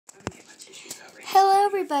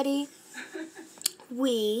everybody,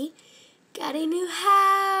 we got a new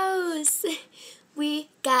house. We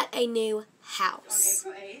got a new house.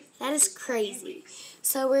 That is crazy.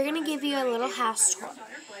 So we're going to give you a little house tour.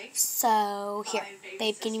 So here,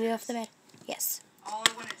 babe, can you move off the bed? Yes.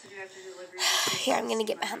 Here, I'm going to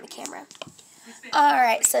get behind the camera.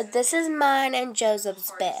 Alright, so this is mine and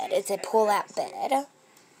Joseph's bed. It's a pull-out bed.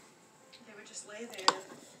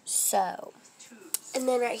 So, and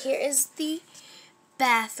then right here is the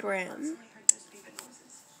bathroom.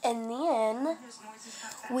 And then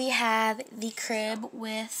we have the crib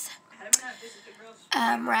with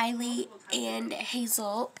Riley and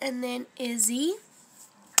Hazel, and then Izzy,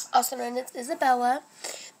 also known as Isabella.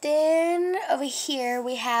 Then over here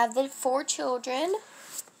we have the 4 children.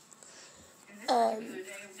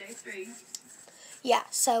 Yeah,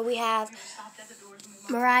 so we have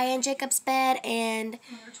Mariah and Jacob's bed, and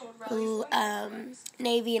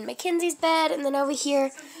Navy and Mackenzie's bed, and then over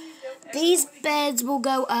here, these beds will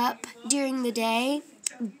go up during the day.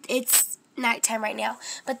 It's nighttime right now,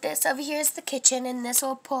 but this over here is the kitchen, and this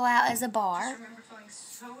will pull out as a bar,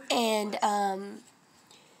 and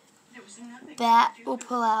that will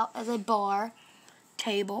pull out as a bar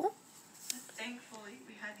table.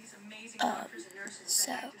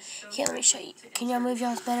 So, here, let me show you. Can y'all move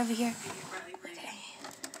y'all's bed over here? Okay.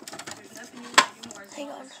 Hang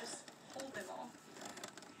on.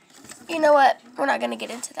 You know what? We're not going to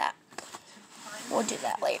get into that. We'll do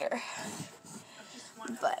that later.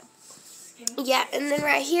 But, yeah, and then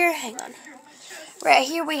right here, hang on. Right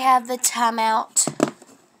here we have the timeout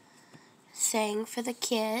thing for the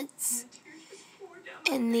kids.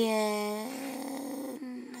 And then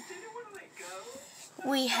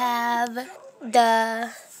we have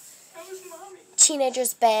the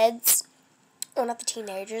teenagers' beds. Well, not the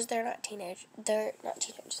teenagers. They're not teenagers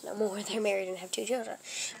no more. They're married and have 2 children.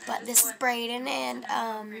 But this is Brayden and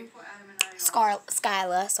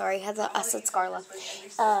Skyla. Sorry, I said Scarla.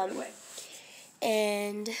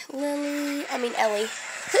 And Ellie.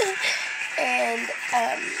 And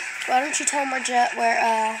why don't you tell them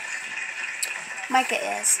where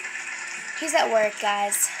Micah is? He's at work,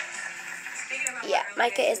 guys. Yeah,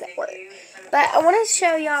 Micah is at work. But I want to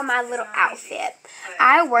show y'all my little outfit.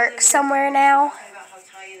 I work somewhere now,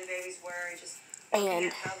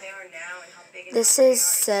 and this is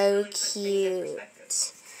so cute.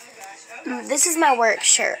 This is my work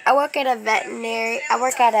shirt. I work at a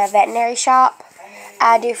veterinary shop.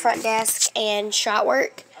 I do front desk and shot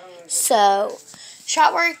work. So,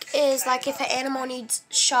 shot work is like if an animal needs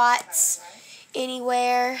shots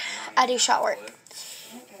anywhere, I do shot work.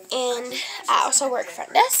 And I also work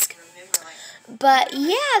front desk. But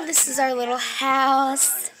yeah, this is our little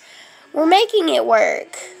house. We're making it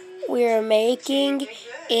work. We're making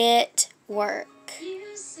it work.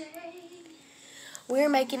 We're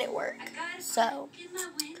making it work. So,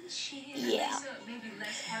 yeah.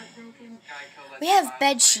 We have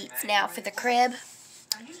bed sheets now for the crib.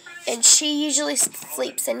 And she usually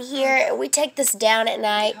sleeps in here. And we take this down at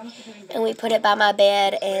night and we put it by my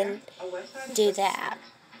bed and do that.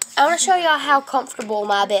 I want to show y'all how comfortable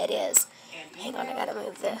my bed is. Hang on, I gotta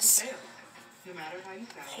move this. Hang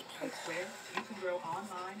on.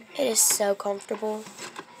 It is so comfortable.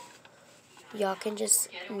 Y'all can just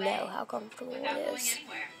know how comfortable it is.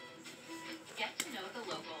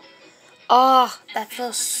 Oh, that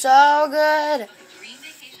feels so good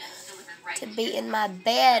to be in my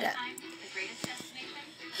bed.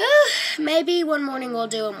 Maybe one morning we'll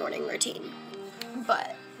do a morning routine.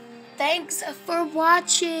 But thanks for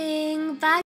watching. Bye.